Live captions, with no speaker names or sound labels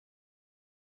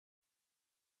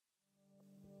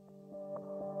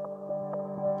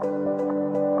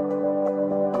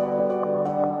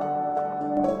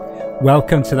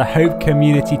Welcome to the Hope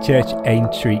Community Church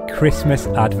Aintree Christmas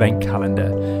Advent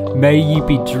Calendar. May you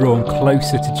be drawn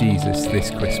closer to Jesus this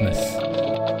Christmas.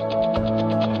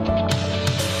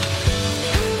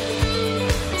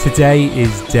 Today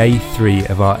is day 3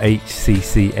 of our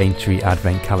HCC Aintree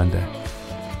Advent Calendar.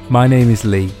 My name is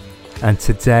Lee, and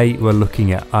today we're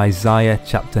looking at Isaiah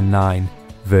chapter 9,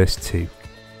 verse 2.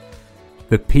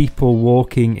 The people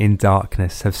walking in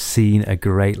darkness have seen a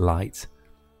great light.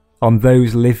 On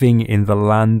those living in the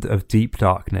land of deep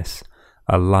darkness,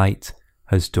 a light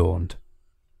has dawned.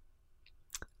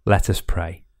 Let us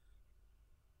pray.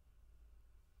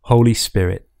 Holy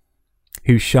Spirit,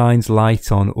 who shines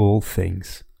light on all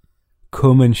things,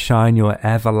 come and shine your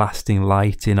everlasting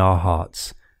light in our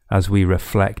hearts as we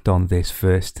reflect on this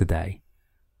verse today.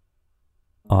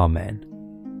 Amen.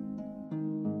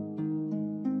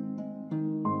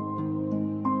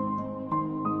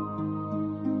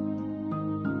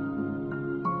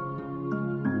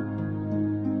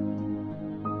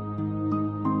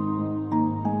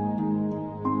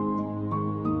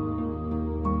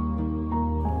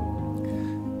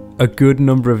 A good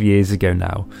number of years ago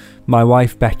now, my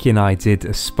wife Becky and I did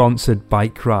a sponsored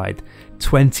bike ride,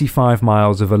 25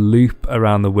 miles of a loop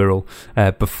around the Wirral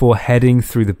before heading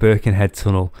through the Birkenhead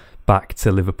Tunnel back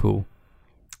to Liverpool.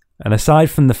 And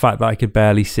aside from the fact that I could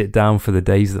barely sit down for the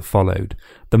days that followed,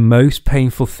 the most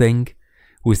painful thing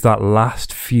was that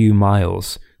last few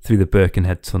miles through the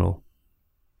Birkenhead Tunnel.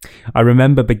 I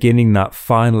remember beginning that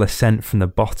final ascent from the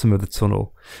bottom of the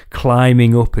tunnel,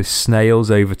 climbing up as snails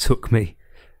overtook me,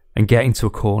 and getting to a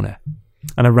corner.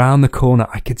 And around the corner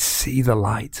I could see the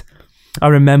light. I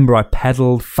remember I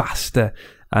pedalled faster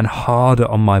and harder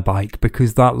on my bike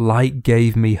because that light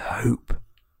gave me hope.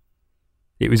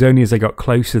 It was only as I got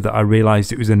closer that I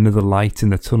realised it was another light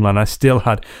in the tunnel, and I still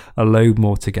had a load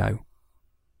more to go.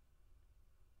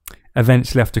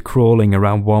 Eventually, after crawling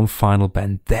around one final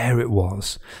bend, there it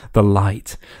was, the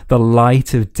light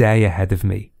of day ahead of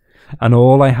me. And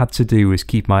all I had to do was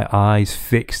keep my eyes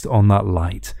fixed on that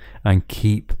light and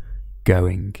keep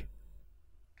going.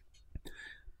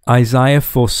 Isaiah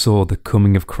foresaw the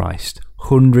coming of Christ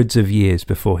hundreds of years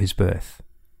before his birth.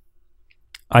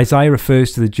 Isaiah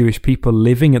refers to the Jewish people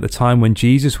living at the time when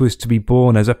Jesus was to be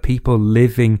born as a people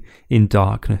living in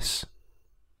darkness.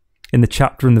 In the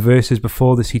chapter and the verses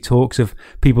before this, he talks of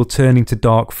people turning to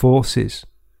dark forces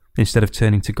instead of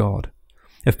turning to God,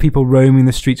 of people roaming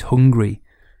the streets hungry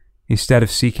instead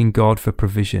of seeking God for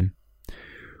provision.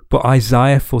 But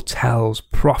Isaiah foretells,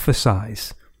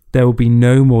 prophesies, there will be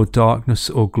no more darkness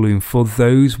or gloom for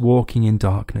those walking in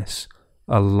darkness.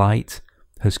 A light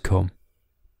has come.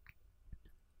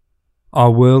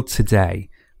 Our world today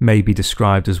may be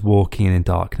described as walking in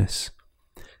darkness.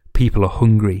 People are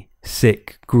hungry,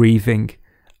 sick, grieving,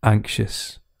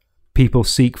 anxious. People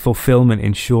seek fulfillment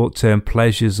in short-term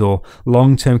pleasures or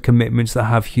long-term commitments that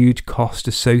have huge cost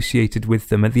associated with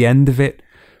them. At the end of it,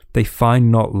 they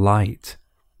find not light,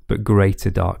 but greater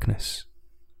darkness.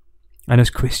 And as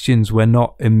Christians, we're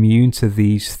not immune to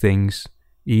these things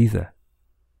either.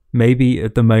 Maybe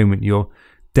at the moment you're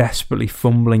desperately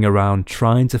fumbling around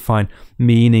trying to find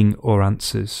meaning or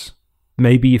answers.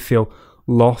 Maybe you feel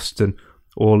lost and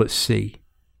all at sea.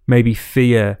 Maybe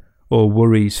fear or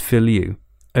worries fill you,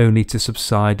 only to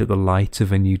subside at the light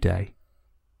of a new day.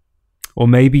 Or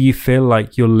maybe you feel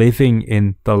like you're living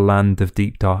in the land of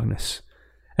deep darkness,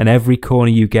 and every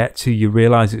corner you get to, you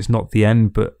realise it's not the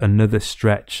end, but another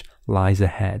stretch lies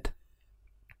ahead.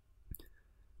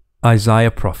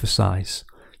 Isaiah prophesies,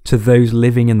 to those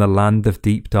living in the land of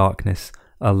deep darkness,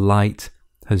 a light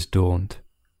has dawned.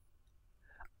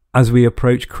 As we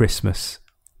approach Christmas,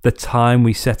 the time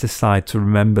we set aside to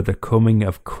remember the coming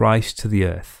of Christ to the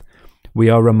earth, we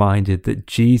are reminded that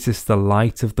Jesus, the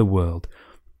light of the world,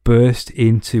 burst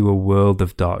into a world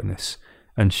of darkness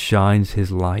and shines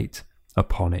his light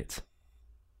upon it.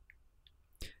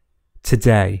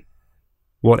 Today,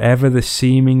 whatever the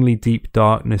seemingly deep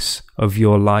darkness of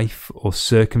your life or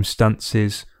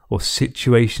circumstances or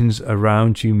situations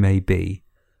around you may be,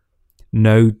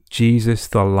 know Jesus,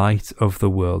 the light of the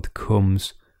world,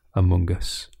 comes among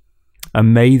us.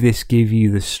 And may this give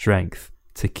you the strength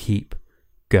to keep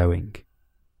going.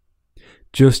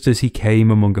 Just as he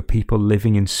came among a people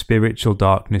living in spiritual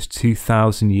darkness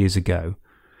 2,000 years ago,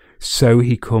 so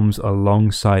he comes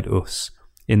alongside us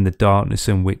in the darkness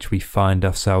in which we find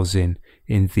ourselves in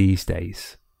these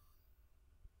days.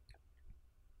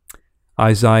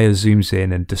 Isaiah zooms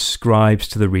in and describes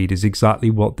to the readers exactly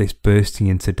what this bursting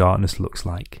into darkness looks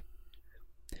like.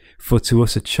 For to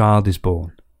us a child is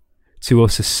born, to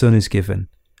us a son is given,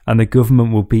 and the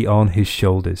government will be on his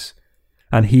shoulders,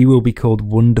 and he will be called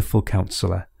Wonderful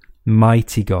Counselor,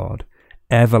 mighty God,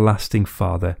 everlasting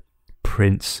Father,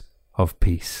 Prince of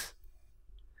Peace.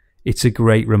 It's a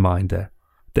great reminder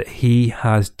that He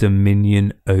has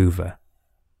dominion over,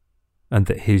 and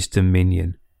that His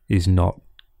dominion is not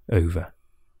over.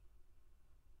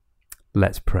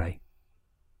 Let's pray.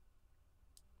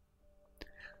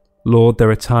 Lord, there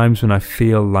are times when I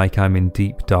feel like I'm in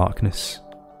deep darkness,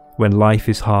 when life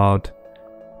is hard,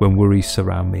 when worries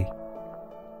surround me.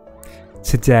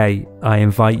 Today, I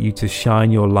invite you to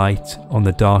shine your light on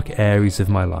the dark areas of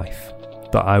my life,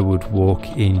 that I would walk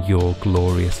in your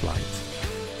glorious light.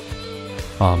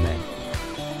 Amen.